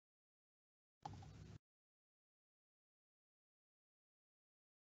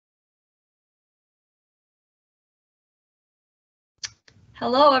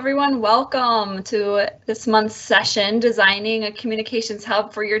Hello, everyone. Welcome to this month's session, Designing a Communications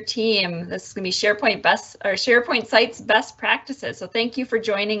Hub for Your Team. This is going to be SharePoint Sites Best Practices. So thank you for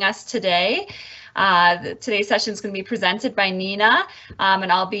joining us today. Today's session is going to be presented by Nina,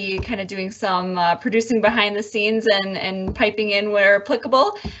 and I'll be kind of doing some producing behind the scenes and piping in where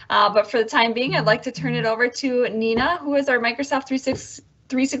applicable. But for the time being, I'd like to turn it over to Nina, who is our Microsoft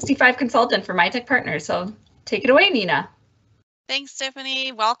 365 consultant for MyTech Partners. So take it away, Nina. Thanks,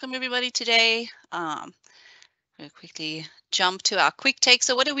 Stephanie. Welcome everybody today. We'll quickly jump to our quick take.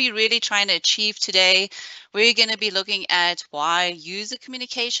 So what are we really trying to achieve today? We're going to be looking at why use a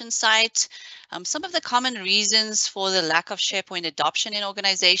communication site, some of the common reasons for the lack of SharePoint adoption in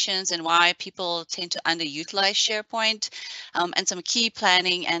organizations and why people tend to underutilize SharePoint, and some key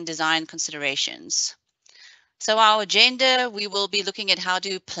planning and design considerations. So our agenda, we will be looking at how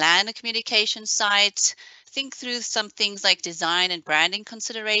to plan a communication site, think through some things like design and branding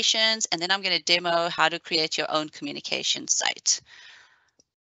considerations, and then I'm going to demo how to create your own communication site.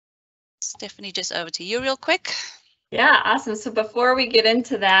 Stephanie, just over to you real quick. Yeah, awesome. So before we get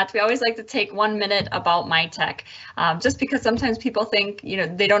into that, we always like to take 1 minute about MyTech, just because sometimes people think,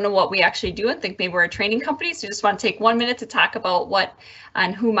 they don't know what we actually do and think maybe we're a training company. So just want to take 1 minute to talk about what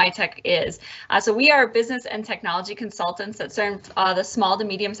and who MyTech is. So we are business and technology consultants that serve the small to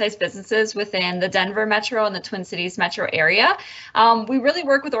medium-sized businesses within the Denver metro and the Twin Cities metro area. We really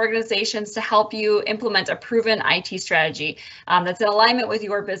work with organizations to help you implement a proven IT strategy that's in alignment with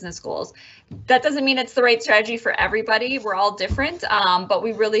your business goals. That doesn't mean it's the right strategy for everybody. We're all different, but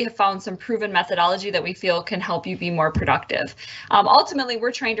we really have found some proven methodology that we feel can help you be more productive. Ultimately,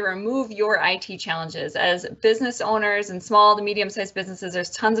 we're trying to remove your IT challenges. As business owners and small to medium-sized businesses,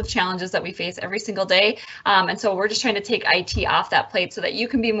 there's tons of challenges that we face every single day. And so we're just trying to take IT off that plate so that you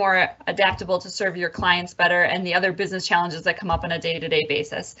can be more adaptable to serve your clients better and the other business challenges that come up on a day-to-day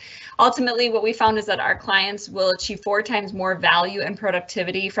basis. Ultimately, what we found is that our clients will achieve 4 times more value and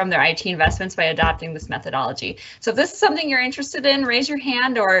productivity from their IT investments by adopting this methodology. So if this is something you're interested in, raise your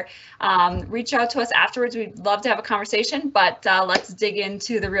hand or reach out to us afterwards. We'd love to have a conversation, but let's dig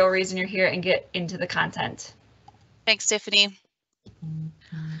into the real reason you're here and get into the content. Thanks, Stephanie.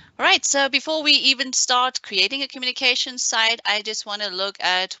 All right, so before we even start creating a communication site, I just want to look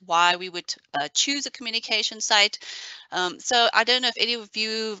at why we would choose a communication site. So I don't know if any of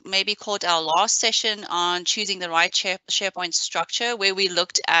you maybe caught our last session on choosing the right SharePoint structure, where we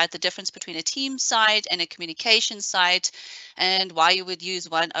looked at the difference between a team site and a communication site and why you would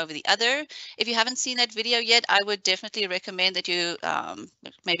use one over the other. If you haven't seen that video yet, I would definitely recommend that you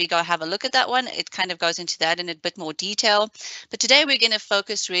maybe go have a look at that one. It kind of goes into that in a bit more detail. But today we're going to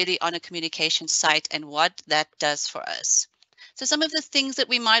focus really on a communication site and what that does for us. So some of the things that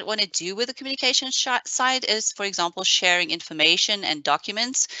we might want to do with a communication site is, for example, sharing information and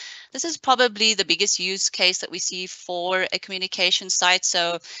documents. This is probably the biggest use case that we see for a communication site.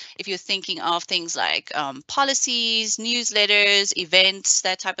 So if you're thinking of things like policies, newsletters, events,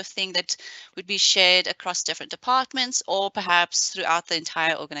 that type of thing that would be shared across different departments or perhaps throughout the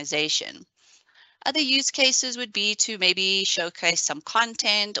entire organization. Other use cases would be to maybe showcase some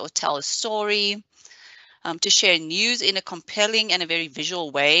content or tell a story. To share news in a compelling and a very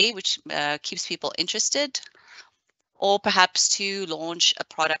visual way, which keeps people interested, or perhaps to launch a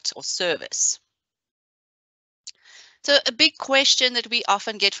product or service. So a big question that we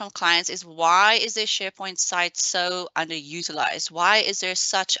often get from clients is, why is their SharePoint site so underutilized? Why is there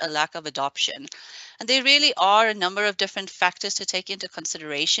such a lack of adoption? And there really are a number of different factors to take into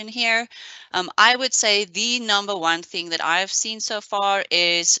consideration here. I would say the number one thing that I've seen so far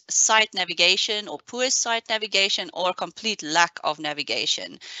is site navigation or poor site navigation or complete lack of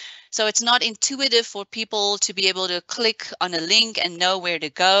navigation. So it's not intuitive for people to be able to click on a link and know where to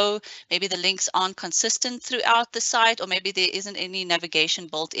go. Maybe the links aren't consistent throughout the site, or maybe there isn't any navigation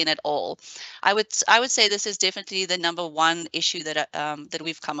built in at all. I would say this is definitely the number one issue that that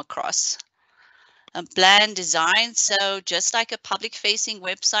we've come across. Bland design. So just like a public facing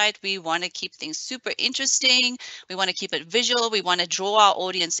website, we want to keep things super interesting. We want to keep it visual. We want to draw our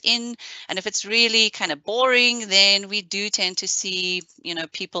audience in. And if it's really kind of boring, then we do tend to see,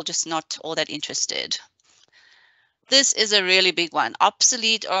 people just not all that interested. This is a really big one: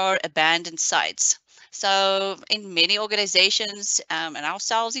 obsolete or abandoned sites. So in many organizations, and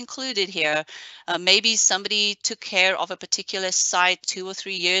ourselves included here, maybe somebody took care of a particular site 2 or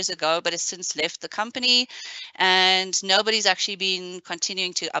 3 years ago, but has since left the company, and nobody's actually been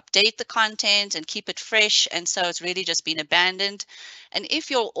continuing to update the content and keep it fresh. And so it's really just been abandoned. And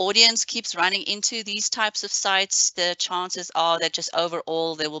if your audience keeps running into these types of sites, the chances are that just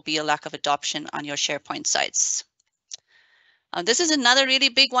overall there will be a lack of adoption on your SharePoint sites. This is another really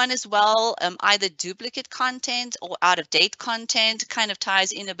big one as well, either duplicate content or out-of-date content. Kind of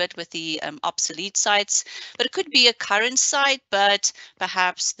ties in a bit with the obsolete sites, but it could be a current site, but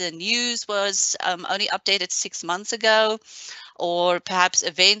perhaps the news was only updated 6 months ago, or perhaps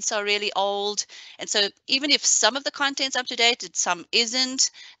events are really old. And so even if some of the content's up to date and some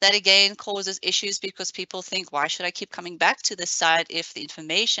isn't, that again causes issues because people think, why should I keep coming back to this site if the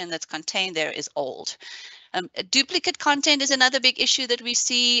information that's contained there is old? Duplicate content is another big issue that we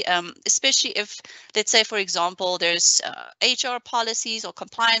see, especially if, let's say, for example, there's HR policies or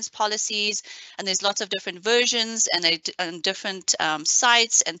compliance policies, and there's lots of different versions and different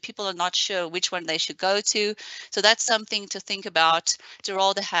sites, and people are not sure which one they should go to. So that's something to think about, to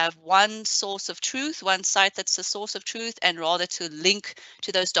rather have one source of truth, one site that's the source of truth, and rather to link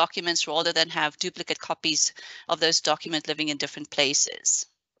to those documents rather than have duplicate copies of those documents living in different places.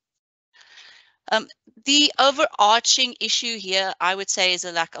 The overarching issue here, I would say, is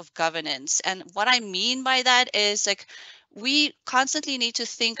a lack of governance. And what I mean by that is, like, we constantly need to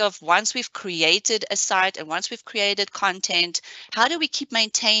think of, once we've created a site and once we've created content, how do we keep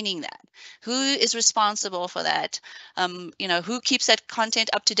maintaining that? Who is responsible for that? Who keeps that content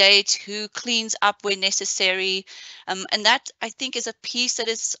up to date? Who cleans up when necessary? And that, I think, is a piece that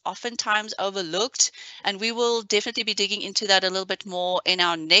is oftentimes overlooked. And we will definitely be digging into that a little bit more in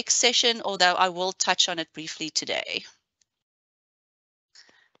our next session, although I will touch on it briefly today.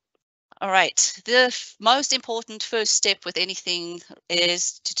 All right, the most important first step with anything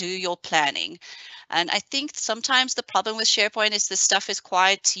is to do your planning. And I think sometimes the problem with SharePoint is the stuff is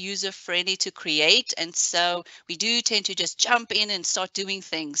quite user-friendly to create. And so we do tend to just jump in and start doing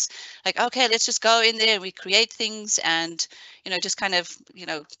things. Like, okay, let's just go in there and we create things and, just kind of,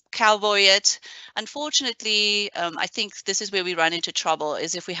 cowboy it. Unfortunately, I think this is where we run into trouble,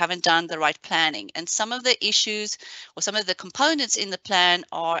 is if we haven't done the right planning. And some of the issues or some of the components in the plan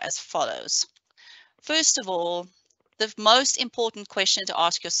are as follows. First of all, the most important question to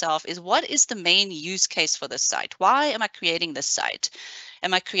ask yourself is, what is the main use case for this site? Why am I creating this site?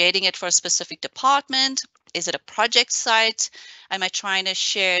 Am I creating it for a specific department? Is it a project site? Am I trying to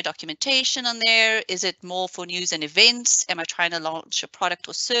share documentation on there? Is it more for news and events? Am I trying to launch a product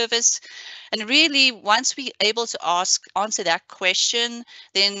or service? And really, once we're able to answer that question,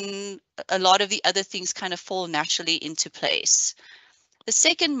 then a lot of the other things kind of fall naturally into place. The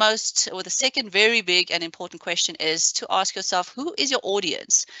second very big and important question is to ask yourself, who is your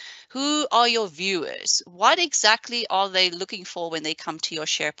audience? Who are your viewers? What exactly are they looking for when they come to your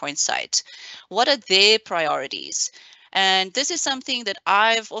SharePoint site? What are their priorities? And this is something that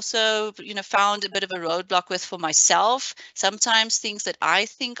I've also, found a bit of a roadblock with for myself. Sometimes things that I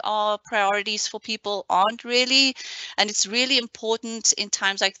think are priorities for people aren't really. And it's really important in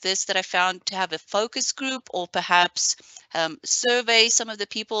times like this that I found to have a focus group, or perhaps survey some of the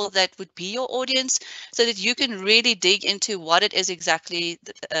people that would be your audience, so that you can really dig into what it is exactly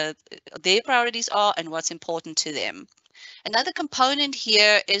their priorities are and what's important to them. Another component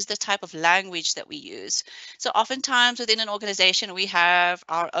here is the type of language that we use. So oftentimes within an organization, we have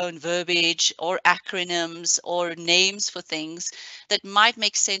our own verbiage or acronyms or names for things that might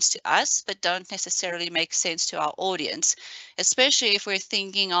make sense to us, but don't necessarily make sense to our audience, especially if we're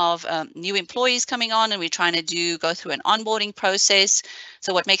thinking of new employees coming on and we're trying to go through an onboarding process.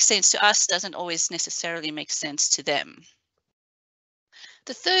 So what makes sense to us doesn't always necessarily make sense to them.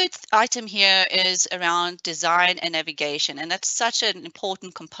 The third item here is around design and navigation, and that's such an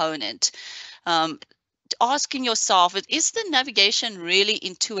important component. Asking yourself, is the navigation really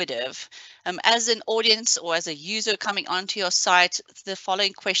intuitive? As an audience or as a user coming onto your site, the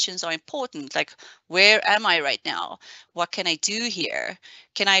following questions are important, like, where am I right now? What can I do here?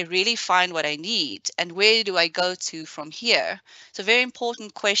 Can I really find what I need? And where do I go to from here? So very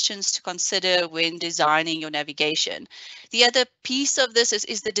important questions to consider when designing your navigation. The other piece of this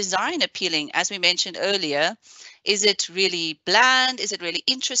is the design appealing, as we mentioned earlier. Is it really bland? Is it really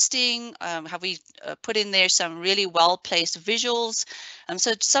interesting? Have we put in there some really well-placed visuals?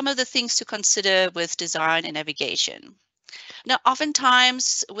 So some of the things to consider with design and navigation. Now,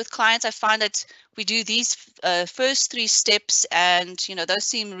 oftentimes with clients, I find that we do these first three steps, and those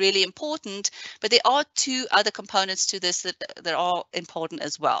seem really important, but there are two other components to this that are important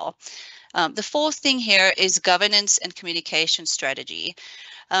as well. The fourth thing here is governance and communication strategy.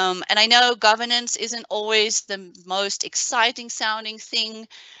 And I know governance isn't always the most exciting sounding thing.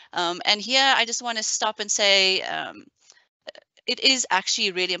 And here I just want to stop and say, it is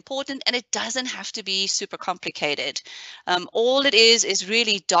actually really important, and it doesn't have to be super complicated. All it is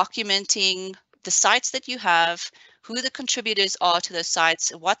really documenting the sites that you have, who the contributors are to those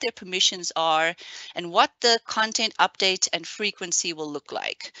sites, what their permissions are, and what the content update and frequency will look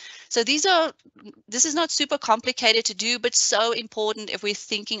like. So this is not super complicated to do, but so important if we're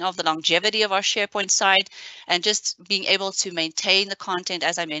thinking of the longevity of our SharePoint site and just being able to maintain the content,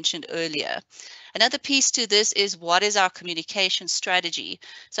 as I mentioned earlier. Another piece to this is, what is our communication strategy?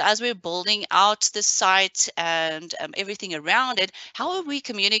 So as we're building out the site and everything around it, how are we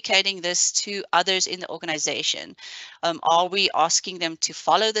communicating this to others in the organization? Are we asking them to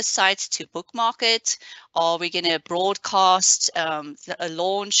follow the site, to bookmark it? Are we going to broadcast a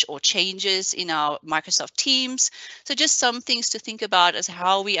launch or changes in our Microsoft Teams? So just some things to think about as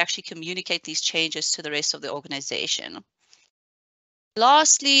how we actually communicate these changes to the rest of the organization.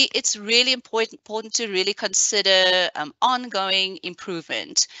 Lastly, it's really important to really consider ongoing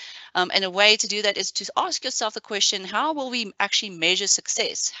improvement. And a way to do that is to ask yourself the question, how will we actually measure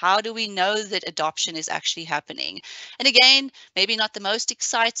success? How do we know that adoption is actually happening? And again, maybe not the most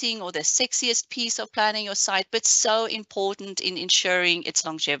exciting or the sexiest piece of planning your site, but so important in ensuring its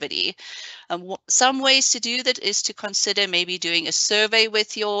longevity. Some ways to do that is to consider maybe doing a survey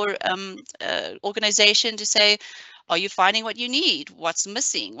with your organization to say, are you finding what you need? What's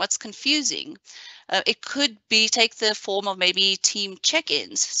missing? What's confusing? It could take the form of maybe team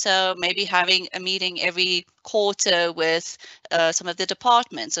check-ins. So maybe having a meeting every quarter with some of the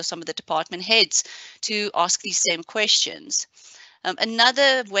departments or some of the department heads to ask these same questions.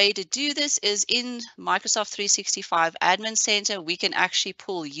 Another way to do this is in Microsoft 365 Admin Center, we can actually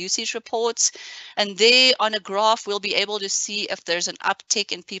pull usage reports, and there on a graph, we'll be able to see if there's an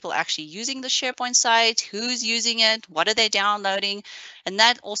uptick in people actually using the SharePoint site, who's using it, what are they downloading, and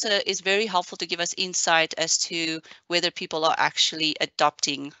that also is very helpful to give us insight as to whether people are actually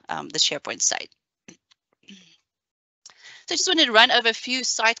adopting the SharePoint site. So I just wanted to run over a few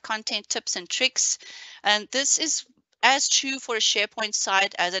site content tips and tricks, and this is as true for a SharePoint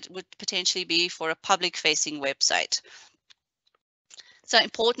site as it would potentially be for a public-facing website. So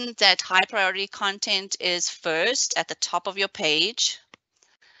important that high priority content is first at the top of your page.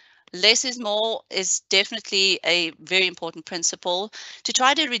 Less is more is definitely a very important principle. To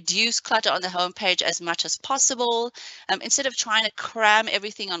try to reduce clutter on the homepage as much as possible. Instead of trying to cram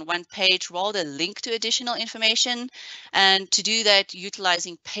everything on one page, rather link to additional information. And to do that,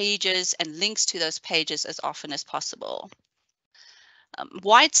 utilizing pages and links to those pages as often as possible.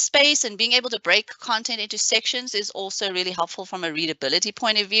 White space and being able to break content into sections is also really helpful from a readability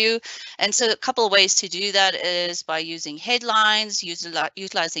point of view. And so a couple of ways to do that is by using headlines,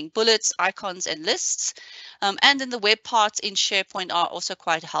 utilizing bullets, icons, and lists. And then the web parts in SharePoint are also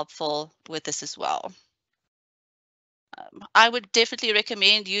quite helpful with this as well. I would definitely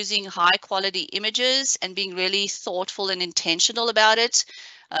recommend using high quality images and being really thoughtful and intentional about it.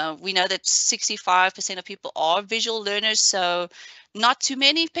 We know that 65% of people are visual learners, so not too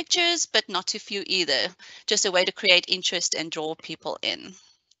many pictures, but not too few either. Just a way to create interest and draw people in.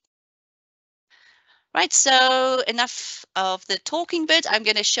 Right, so enough of the talking bit. I'm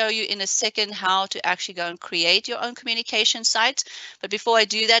going to show you in a second how to actually go and create your own communication site. But before I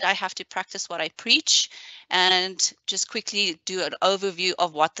do that, I have to practice what I preach and just quickly do an overview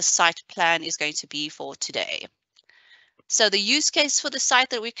of what the site plan is going to be for today. So the use case for the site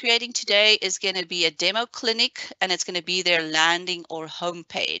that we're creating today is going to be a demo clinic, and it's going to be their landing or home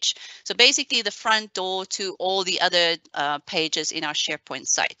page. So basically the front door to all the other pages in our SharePoint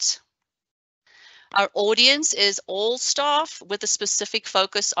site. Our audience is all staff with a specific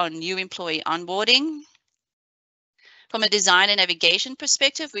focus on new employee onboarding. From a design and navigation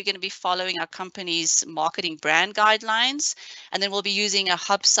perspective, we're going to be following our company's marketing brand guidelines, and then we'll be using a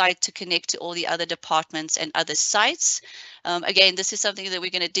hub site to connect to all the other departments and other sites. Again, this is something that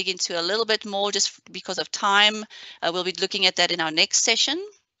we're going to dig into a little bit more just because of time. We'll be looking at that in our next session.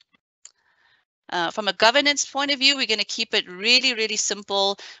 From a governance point of view, we're going to keep it really, really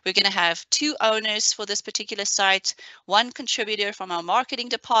simple. We're going to have 2 owners for this particular site, 1 contributor from our marketing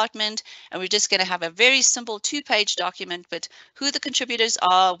department, and we're just going to have a very simple 2-page document with who the contributors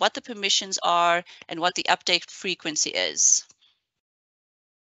are, what the permissions are, and what the update frequency is.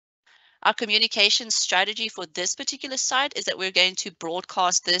 Our communication strategy for this particular site is that we're going to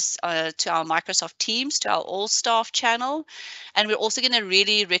broadcast this to our Microsoft Teams, to our all staff channel. And we're also going to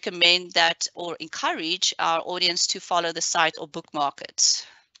really recommend that or encourage our audience to follow the site or bookmark it.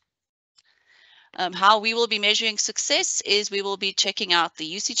 How we will be measuring success is we will be checking out the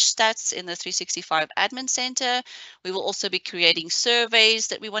usage stats in the 365 Admin Center. We will also be creating surveys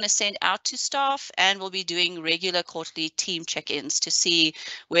that we want to send out to staff, and we'll be doing regular quarterly team check-ins to see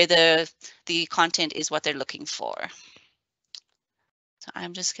whether the content is what they're looking for. So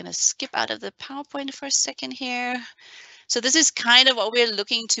I'm just going to skip out of the PowerPoint for a second here. So this is kind of what we're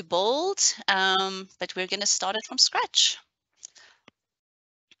looking to build, but we're going to start it from scratch.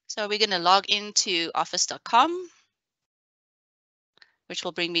 So we're going to log into office.com, which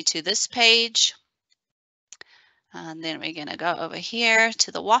will bring me to this page. And then we're going to go over here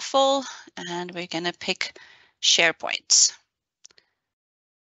to the waffle, and we're going to pick SharePoint.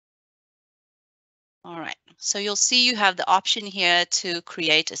 All right, so you'll see you have the option here to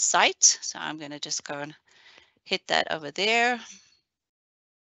create a site. So I'm going to just go and hit that over there.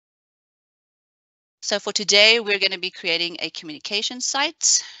 So for today, we're going to be creating a communication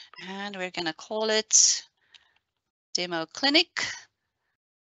site, and we're going to call it Demo Clinic.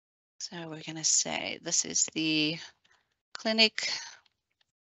 So we're going to say this is the clinic,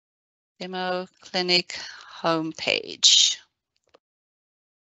 Demo Clinic homepage.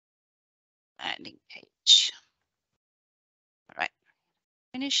 Landing page. All right,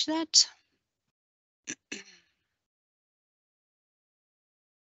 finish that.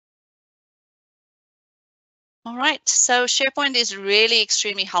 All right, so SharePoint is really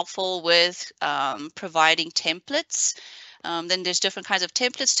extremely helpful with providing templates. Then there's different kinds of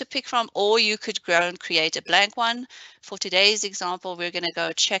templates to pick from, or you could go and create a blank one. For today's example, we're going to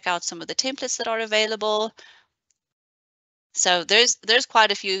go check out some of the templates that are available. So there's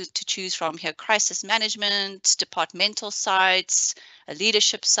quite a few to choose from here: crisis management, departmental sites, a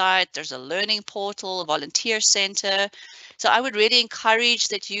leadership site, there's a learning portal, a volunteer center. So I would really encourage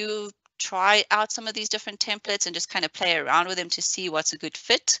that you try out some of these different templates and just kind of play around with them to see what's a good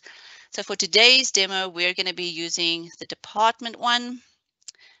fit. So for today's demo, we're going to be using the department one,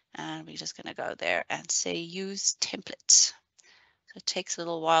 and we're just going to go there and say use template. So it takes a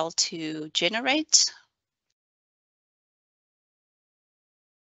little while to generate.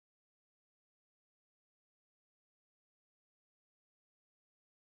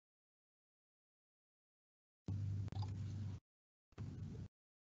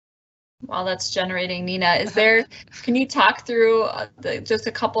 While that's generating, Nina, is there, can you talk through just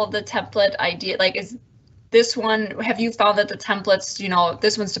a couple of the template idea? Like, is this one, have you found that the templates, you know,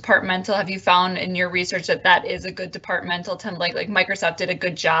 this one's departmental, have you found in your research that that is a good departmental template? Like Microsoft did a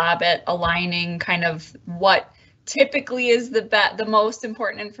good job at aligning kind of what typically is the most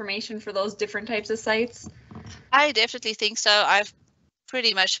important information for those different types of sites? I definitely think so. I've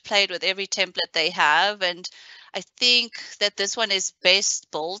pretty much played with every template they have, and I think that this one is best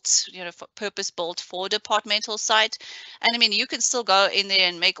built, you know, purpose built for departmental site. And I mean, you can still go in there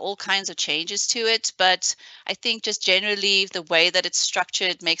and make all kinds of changes to it, but I think just generally the way that it's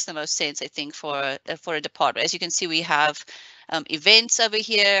structured makes the most sense, I think, for a department. As you can see, we have events over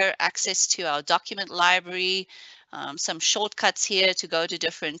here, access to our document library, some shortcuts here to go to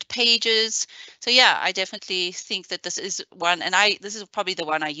different pages. So yeah, I definitely think that this is one, and this is probably the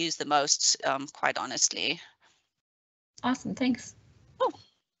one I use the most, quite honestly. Awesome, thanks. Oh.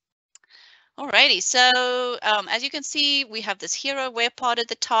 Alrighty, so as you can see, we have this hero web part at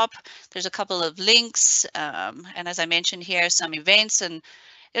the top. There's a couple of links, and as I mentioned here, some events and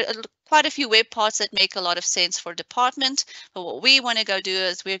quite a few web parts that make a lot of sense for department. But what we want to go do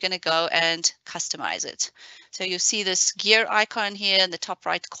is we're going to go and customize it. So you see this gear icon here in the top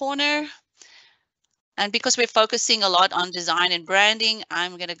right corner. And because we're focusing a lot on design and branding,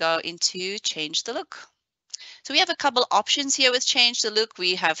 I'm going to go into change the look. So we have a couple options here with change the look.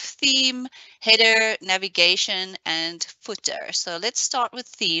 We have theme, header, navigation, and footer. So let's start with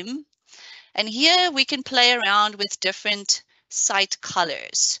theme. And here we can play around with different site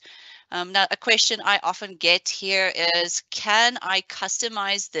colors. Now, a question I often get here is, can I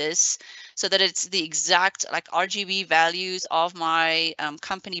customize this so that it's the exact like RGB values of my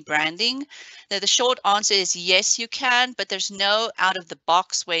company branding? Now, the short answer is yes, you can, but there's no out of the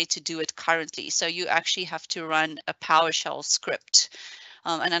box way to do it currently. So you actually have to run a PowerShell script.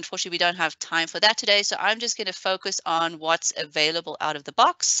 And unfortunately, we don't have time for that today. So I'm just going to focus on what's available out of the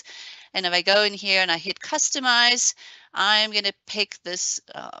box. And if I go in here and I hit customize, I'm going to pick this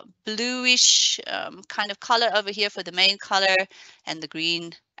bluish kind of color over here for the main color and the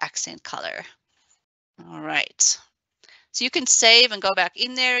green accent color. All right. So you can save and go back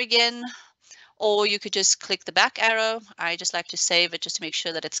in there again, or you could just click the back arrow. I just like to save it just to make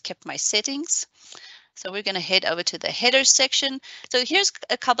sure that it's kept my settings. So we're going to head over to the header section. So here's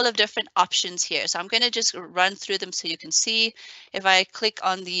a couple of different options here. So I'm going to just run through them so you can see. If I click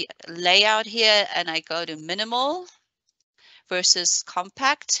on the layout here and I go to minimal versus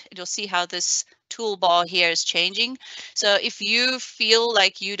compact, you'll see how this toolbar here is changing. So if you feel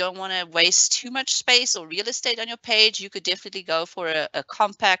like you don't want to waste too much space or real estate on your page, you could definitely go for a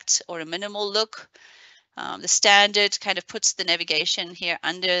compact or a minimal look. The standard kind of puts the navigation here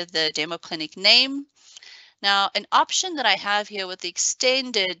under the demo clinic name. Now, an option that I have here with the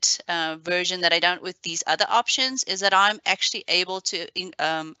extended version that I don't with these other options is that I'm actually able to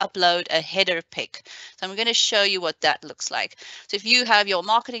upload a header pic. So I'm going to show you what that looks like. So if you have your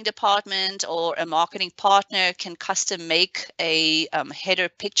marketing department or a marketing partner can custom make a header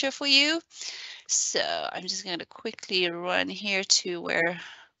picture for you. So I'm just going to quickly run here to where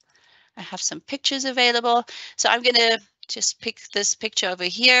I have some pictures available. So I'm going to just pick this picture over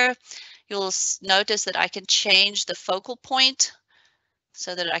here. You'll notice that I can change the focal point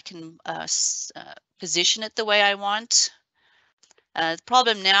so that I can position it the way I want. The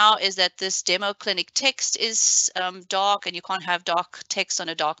problem now is that this demo clinic text is dark and you can't have dark text on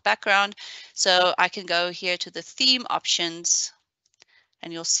a dark background. So I can go here to the theme options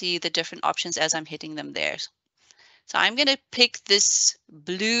and you'll see the different options as I'm hitting them there. So I'm going to pick this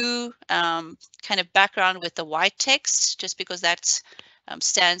blue kind of background with the white text just because that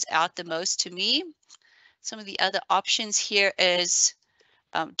stands out the most to me. Some of the other options here is,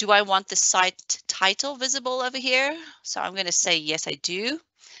 do I want the site title visible over here? So I'm going to say yes, I do,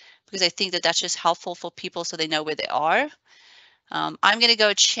 because I think that that's just helpful for people so they know where they are. I'm going to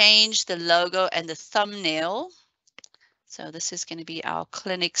go change the logo and the thumbnail. So this is going to be our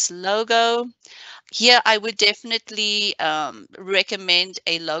clinic's logo. Here, I would definitely recommend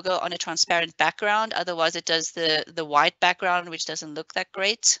a logo on a transparent background. Otherwise, it does the white background, which doesn't look that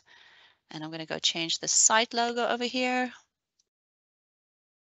great. And I'm going to go change the site logo over here.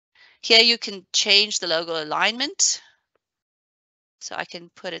 Here, you can change the logo alignment. So I can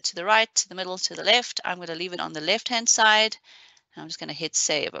put it to the right, to the middle, to the left. I'm going to leave it on the left-hand side. I'm just going to hit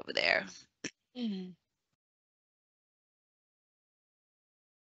save over there.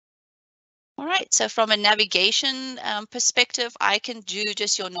 All right, so from a navigation perspective, I can do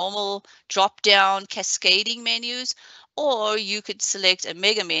just your normal drop-down cascading menus, or you could select a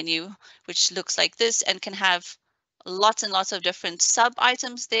mega menu, which looks like this and can have lots and lots of different sub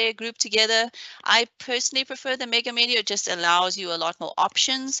items there grouped together. I personally prefer the mega menu. It just allows you a lot more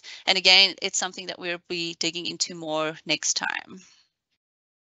options. And again, it's something that we'll be digging into more next time.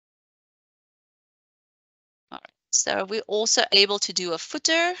 All right, so we're also able to do a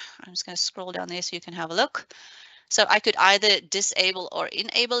footer. I'm just going to scroll down there so you can have a look. So I could either disable or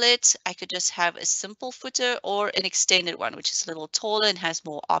enable it. I could just have a simple footer or an extended one, which is a little taller and has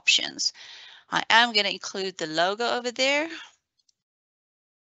more options. I am going to include the logo over there.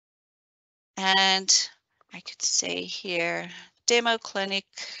 And I could say here, demo clinic.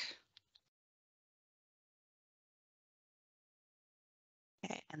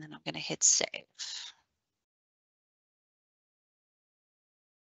 Okay, and then I'm going to hit save.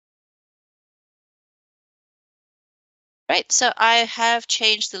 Right, so I have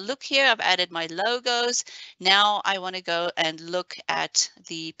changed the look here. I've added my logos. Now I want to go and look at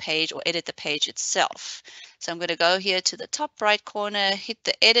the page or edit the page itself. So I'm going to go here to the top right corner, hit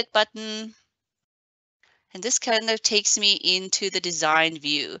the edit button. And this kind of takes me into the design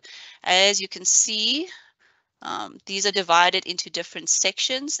view. As you can see, these are divided into different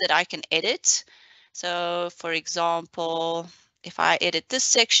sections that I can edit. So for example, if I edit this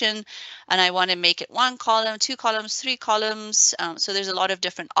section and I want to make it 1 column, 2 columns, 3 columns, so there's a lot of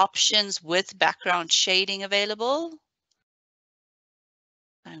different options with background shading available.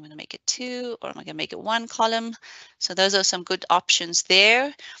 I'm going to make it 2, or am I going to make it 1 column? So those are some good options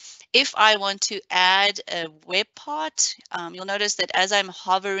there. If I want to add a web part, you'll notice that as I'm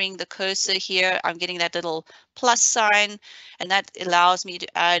hovering the cursor here, I'm getting that little plus sign, and that allows me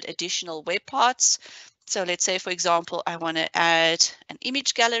to add additional web parts. So let's say, for example, I want to add an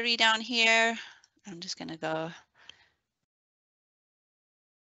image gallery down here. I'm just going to go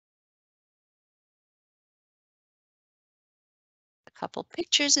a couple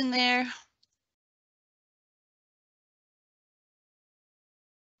pictures in there.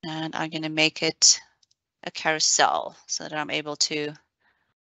 And I'm going to make it a carousel so that I'm able to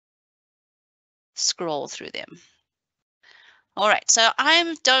scroll through them. All right, so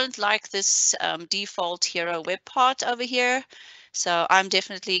I don't like this default hero web part over here. So I'm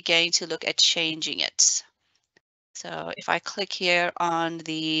definitely going to look at changing it. So if I click here on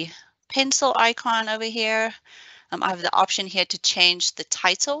the pencil icon over here, I have the option here to change the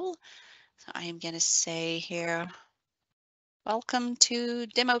title. So I am going to say here, welcome to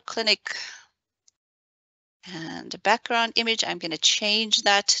Demo Clinic. And the background image, I'm going to change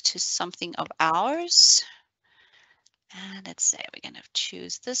that to something of ours. And let's say we're going to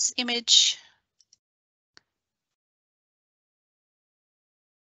choose this image.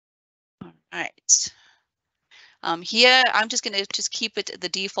 All right. Here, I'm just going to keep it the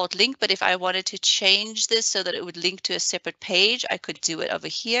default link, but if I wanted to change this so that it would link to a separate page, I could do it over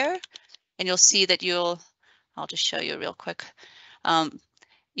here. And you'll see that I'll just show you real quick.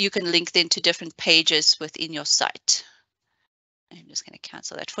 You can link then to different pages within your site. I'm just going to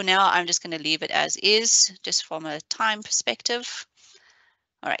cancel that. For now, I'm just going to leave it as is, just from a time perspective.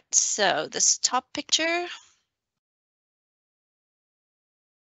 All right, so this top picture,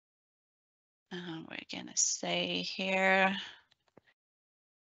 we're going to say here,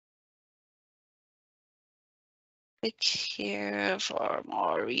 click here for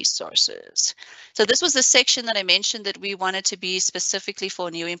more resources. So this was the section that I mentioned that we wanted to be specifically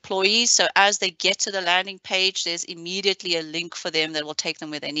for new employees. So as they get to the landing page, there's immediately a link for them that will take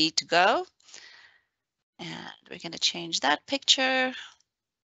them where they need to go. And we're going to change that picture.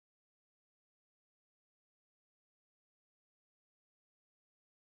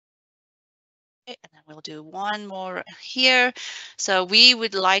 And then we'll do one more here. So we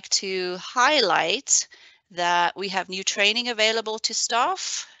would like to highlight that we have new training available to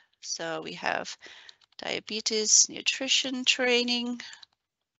staff. So we have diabetes nutrition training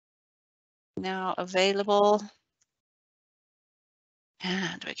now available.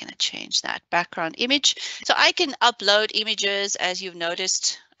 And we're going to change that background image. So I can upload images, as you've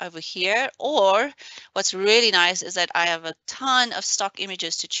noticed over here, or what's really nice is that I have a ton of stock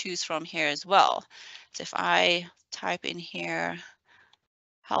images to choose from here as well. So if I type in here,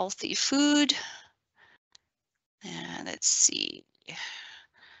 healthy food, and let's see,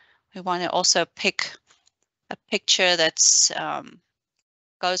 we want to also pick a picture that's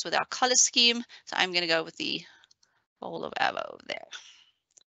goes with our color scheme. So I'm going to go with the bowl of avo there.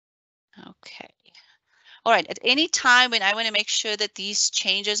 Okay. All right, at any time when I want to make sure that these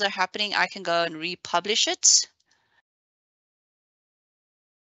changes are happening, I can go and republish it.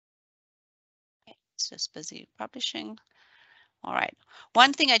 Okay, it's just busy publishing. All right,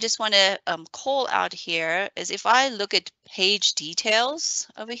 one thing I just want to call out here is if I look at page details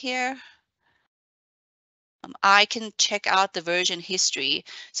over here, I can check out the version history.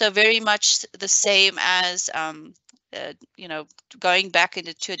 So very much the same as you know, going back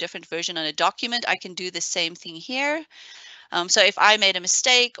into a different version on a document, I can do the same thing here. So if I made a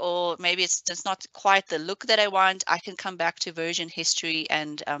mistake or maybe it's just not quite the look that I want, I can come back to version history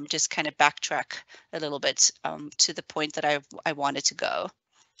and just kind of backtrack a little bit to the point that I wanted to go.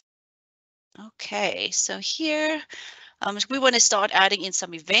 Okay, so here we want to start adding in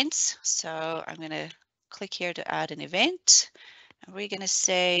some events. So I'm going to click here to add an event. And we're going to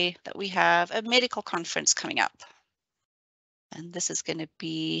say that we have a medical conference coming up. And this is going to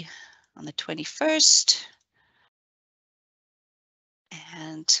be on the 21st.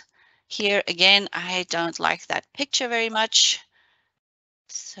 And here again, I don't like that picture very much.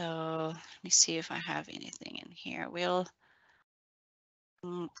 So let me see if I have anything in here.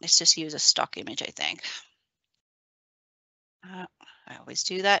 Let's just use a stock image, I think. I always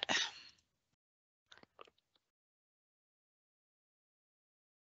do that.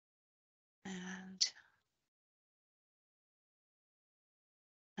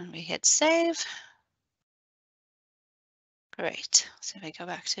 And we hit save. Great. So if I go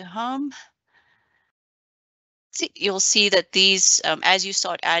back to home, you'll see that these, as you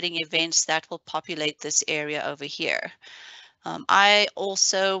start adding events, that will populate this area over here. I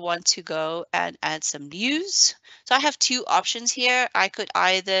also want to go and add some news. So I have two options here. I could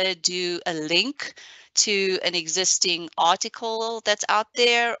either do a link to an existing article that's out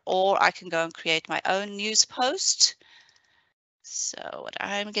there, or I can go and create my own news post. So what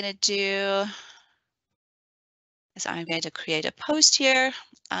I'm going to do is I'm going to create a post here,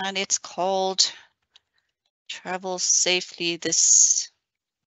 and it's called Travel Safely This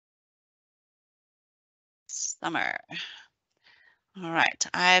Summer. All right,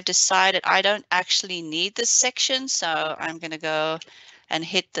 I've decided I don't actually need this section, so I'm going to go and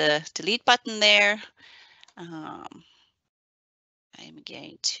hit the delete button there. I'm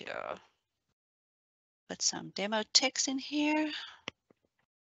going to put some demo text in here.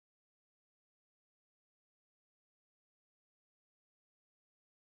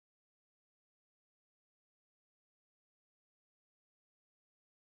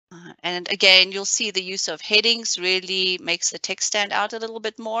 And again, you'll see the use of headings really makes the text stand out a little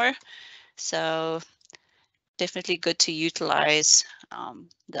bit more. So definitely good to utilize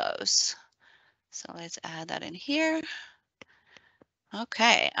those. So let's add that in here.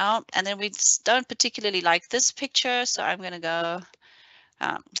 Okay, and then we don't particularly like this picture, so I'm going to go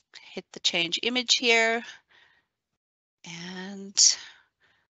hit the change image here. And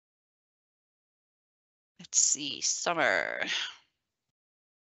let's see, summer.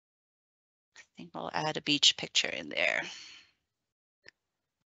 I think we'll add a beach picture in there.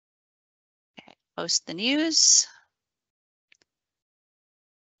 Okay, post the news.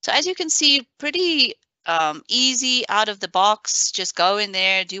 So as you can see, pretty easy out of the box. Just go in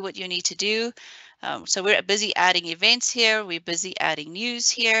there, do what you need to do. So we're busy adding events here. We're busy adding news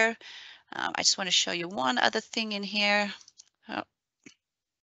here. I just want to show you one other thing in here. Oh.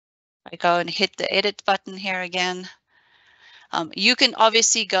 I go and hit the edit button here again. You can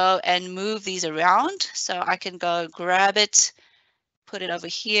obviously go and move these around. So I can go grab it, put it over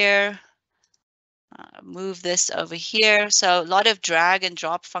here, move this over here. So a lot of drag and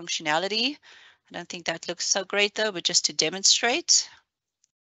drop functionality. I don't think that looks so great though, but just to demonstrate.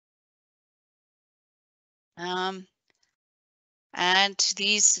 And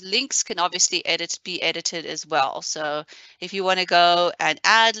these links can obviously be edited as well. So if you want to go and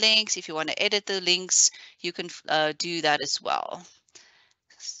add links, if you want to edit the links, you can do that as well.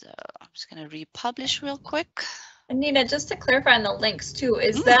 So I'm just going to republish real quick. And Nina, just to clarify on the links too,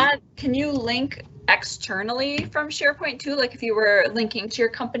 is that, can you link externally from SharePoint too? Like if you were linking to your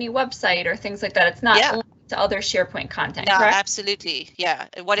company website or things like that, it's not only to other SharePoint content, no, correct? Absolutely. Yeah,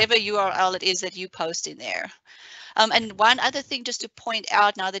 whatever URL it is that you post in there. And one other thing just to point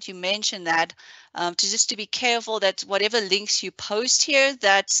out now that you mentioned that, to be careful that whatever links you post here,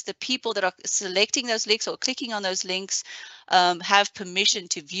 that the people that are selecting those links or clicking on those links have permission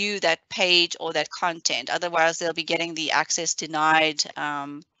to view that page or that content. Otherwise, they'll be getting the access denied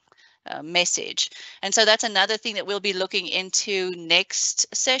message. And so that's another thing that we'll be looking into next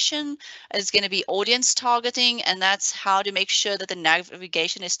session is going to be audience targeting, and that's how to make sure that the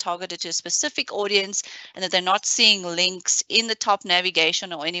navigation is targeted to a specific audience and that they're not seeing links in the top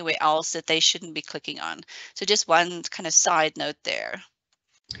navigation or anywhere else that they shouldn't be clicking on. So just one kind of side note there.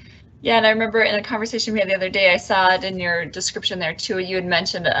 Yeah, and I remember in a conversation we had the other day, I saw it in your description there too. You had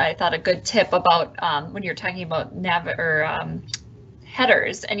mentioned, I thought, a good tip about when you're talking about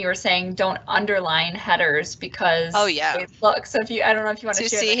headers, and you were saying don't underline headers because they look. So if you, I don't know if you want to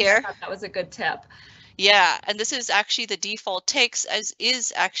share that here. That was a good tip. Yeah, and this is actually the default text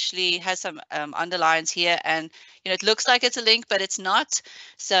has some underlines here, and it looks like it's a link, but it's not.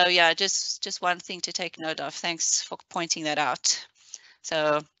 So yeah, just one thing to take note of. Thanks for pointing that out.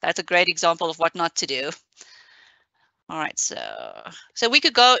 So that's a great example of what not to do. All right, so we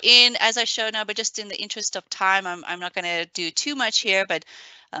could go in as I show now, but just in the interest of time, I'm not going to do too much here, but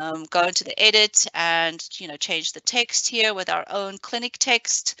go into the edit and change the text here with our own clinic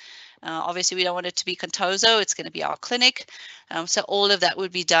text. Obviously, we don't want it to be Contoso. It's going to be our clinic. So all of that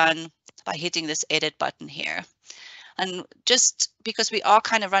would be done by hitting this edit button here. And just because we are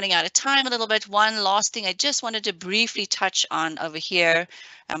kind of running out of time a little bit, one last thing I just wanted to briefly touch on over here.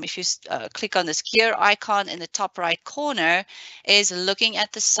 If you click on this gear icon in the top right corner, is looking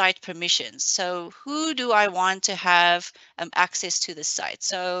at the site permissions. So who do I want to have access to the site?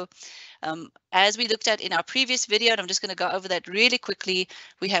 So as we looked at in our previous video, and I'm just going to go over that really quickly,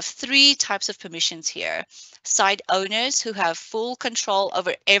 we have 3 types of permissions here. Site owners who have full control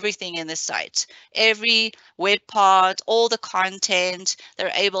over everything in the site, every web part, all the content,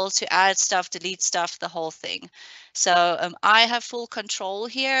 they're able to add stuff, delete stuff, the whole thing. So I have full control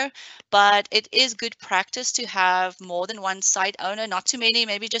here, but it is good practice to have more than one site owner, not too many,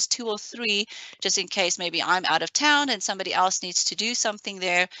 maybe just 2 or 3, just in case maybe I'm out of town and somebody else needs to do something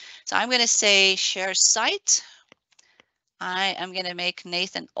there. So I'm going to say share site. I am going to make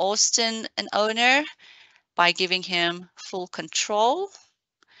Nathan Austin an owner by giving him full control,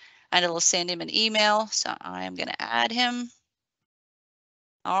 and it will send him an email. So I am going to add him.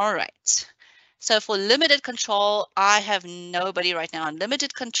 All right. So for limited control, I have nobody right now. And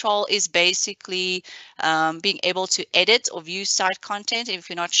limited control is basically being able to edit or view site content. If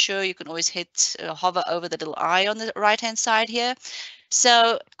you're not sure, you can always hover over the little eye on the right-hand side here.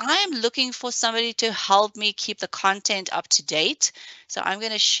 So I'm looking for somebody to help me keep the content up to date. So I'm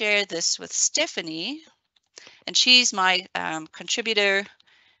going to share this with Stephanie, and she's my contributor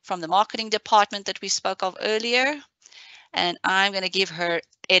from the marketing department that we spoke of earlier. And I'm going to give her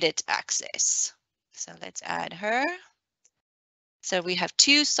edit access. So let's add her. So we have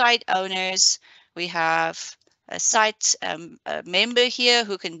 2 site owners. We have a site member here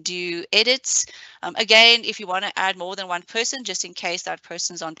who can do edits. Again, if you want to add more than one person, just in case that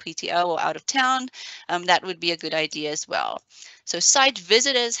person's on PTO or out of town, that would be a good idea as well. So site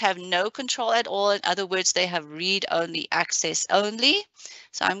visitors have no control at all. In other words, they have read-only access only.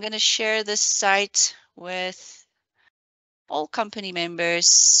 So I'm going to share this site with all company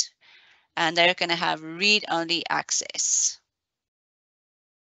members, and they're going to have read-only access.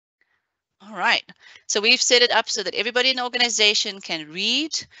 All right, so we've set it up so that everybody in the organization can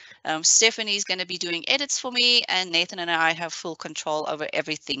read. Stephanie's going to be doing edits for me, and Nathan and I have full control over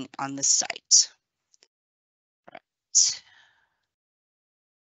everything on the site. Right.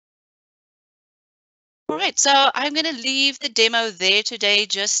 All right, so I'm going to leave the demo there today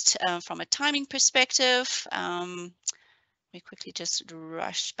just from a timing perspective. Let me quickly just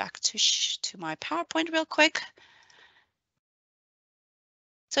rush back to my PowerPoint real quick.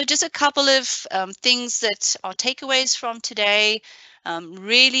 So just a couple of things that are takeaways from today.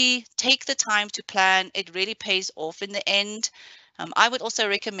 Really take the time to plan. It really pays off in the end. I would also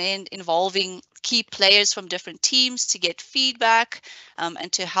recommend involving key players from different teams to get feedback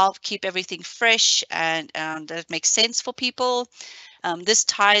and to help keep everything fresh and that makes sense for people. This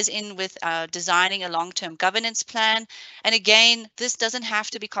ties in with designing a long-term governance plan. And again, this doesn't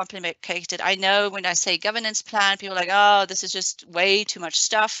have to be complicated. I know when I say governance plan, people are like, oh, this is just way too much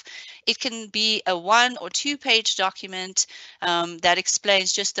stuff. It can be a 1 or 2 page document that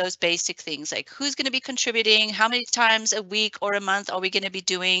explains just those basic things, like who's going to be contributing, how many times a week or a month are we going to be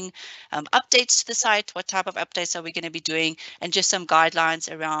doing updates to the site, what type of updates are we going to be doing, and just some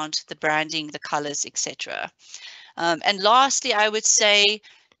guidelines around the branding, the colors, etc. And lastly, I would say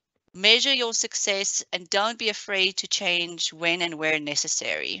measure your success and don't be afraid to change when and where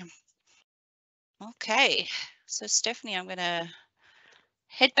necessary. Okay, so Stephanie, I'm going to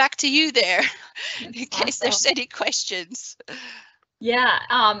head back to you there in case there's any questions. Yeah,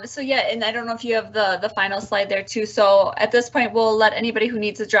 so yeah, and I don't know if you have the final slide there too. So at this point, we'll let anybody who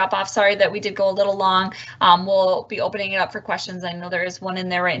needs to drop off. Sorry that we did go a little long. We'll be opening it up for questions. I know there is one in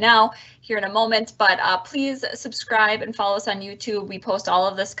there right now here in a moment, but please subscribe and follow us on YouTube. We post all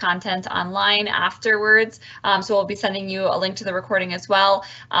of this content online afterwards. So we'll be sending you a link to the recording as well.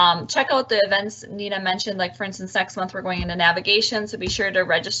 Check out the events Nina mentioned, like for instance, next month we're going into navigation. So be sure to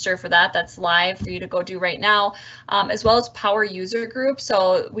register for that. That's live for you to go do right now, as well as Power User Group.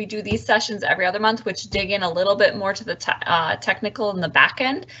 So we do these sessions every other month, which dig in a little bit more to the technical and the back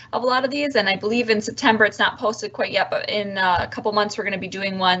end of a lot of these. And I believe in September, it's not posted quite yet, but in a couple months, we're going to be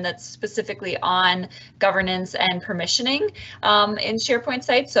doing one that's specifically on governance and permissioning in SharePoint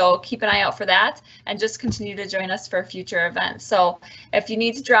sites. So keep an eye out for that and just continue to join us for future events. So if you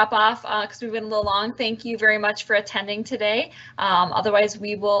need to drop off, because we've been a little long, thank you very much for attending today. Otherwise,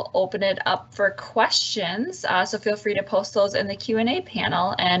 we will open it up for questions. So feel free to post those in the Q&A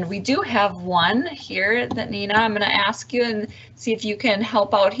panel. And we do have one here that Nina, I'm going to ask you and see if you can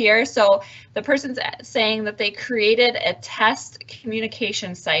help out here. So the person's saying that they created a test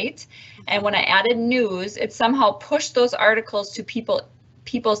communication site. And when I added news, it somehow pushed those articles to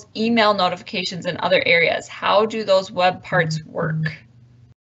people's email notifications in other areas. How do those web parts work?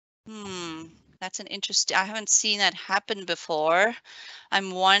 That's an interesting, I haven't seen that happen before. I'm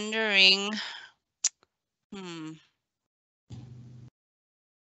wondering,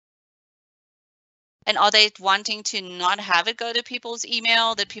 And are they wanting to not have it go to people's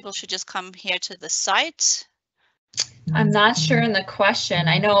email, that people should just come here to the site? I'm not sure in the question.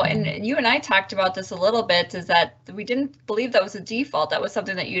 I know, and you and I talked about this a little bit, is that we didn't believe that was a default. That was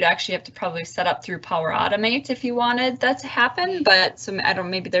something that you'd actually have to probably set up through Power Automate if you wanted that to happen. But I don't,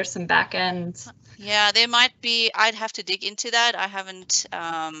 maybe there's some back end. Yeah, there might be. I'd have to dig into that. I haven't,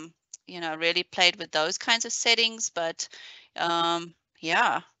 really played with those kinds of settings, but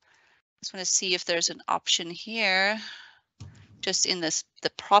yeah. Just want to see if there's an option here, just in the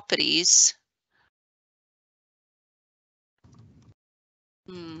properties.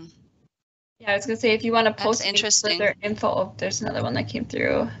 Yeah, I was gonna say if you want to post interesting further info. Oh, there's another one that came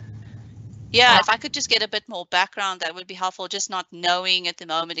through. Yeah, if I could just get a bit more background, that would be helpful. Just not knowing at the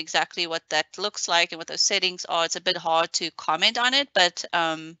moment exactly what that looks like and what those settings are. It's a bit hard to comment on it, but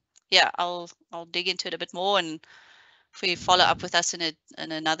yeah, I'll dig into it a bit more, and if we follow up with us in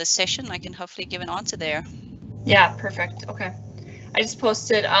another session, I can hopefully give an answer there. Yeah, perfect. Okay, I just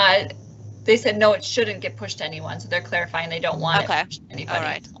posted. They said no, it shouldn't get pushed to anyone, so they're clarifying they don't want it pushed to anybody. All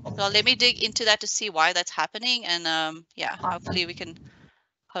right. Well, let me dig into that to see why that's happening, and yeah, awesome. Hopefully we can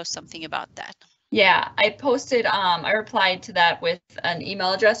post something about that. Yeah, I posted, I replied to that with an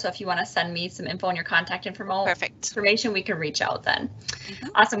email address. So if you want to send me some info on your contact information, we can reach out then.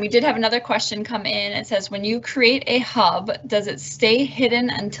 Awesome. We did have another question come in. It says, when you create a hub, does it stay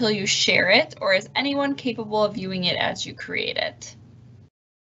hidden until you share it, or is anyone capable of viewing it as you create it?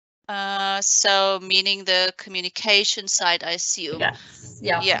 So meaning the communication side, I assume. Yes.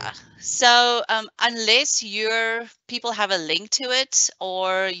 Yeah. Yeah. So unless your people have a link to it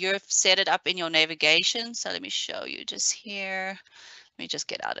or you've set it up in your navigation. So let me show you just here. Let me just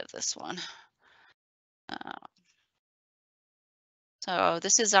get out of this one. So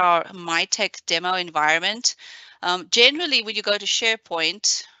this is our MyTech demo environment. Generally, when you go to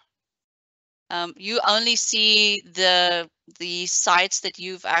SharePoint, you only see the sites that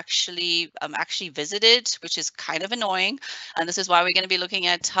you've actually visited, which is kind of annoying. And this is why we're going to be looking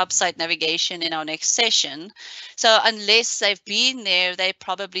at hub site navigation in our next session. So unless they've been there, they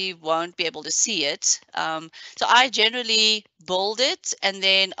probably won't be able to see it. So I generally build it, and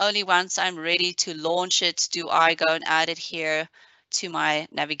then only once I'm ready to launch it do I go and add it here to my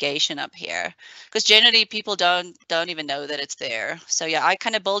navigation up here, because generally people don't even know that it's there. So yeah, I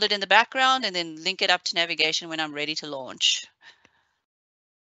kind of build it in the background and then link it up to navigation when I'm ready to launch.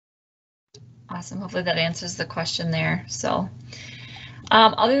 Awesome. Hopefully that answers the question there. So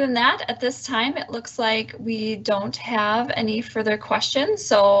other than that, at this time, it looks like we don't have any further questions.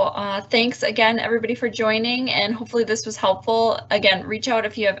 So thanks again, everybody, for joining, and hopefully this was helpful. Again, reach out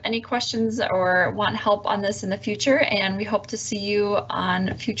if you have any questions or want help on this in the future, and we hope to see you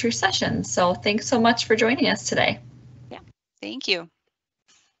on future sessions. So thanks so much for joining us today. Yeah, thank you.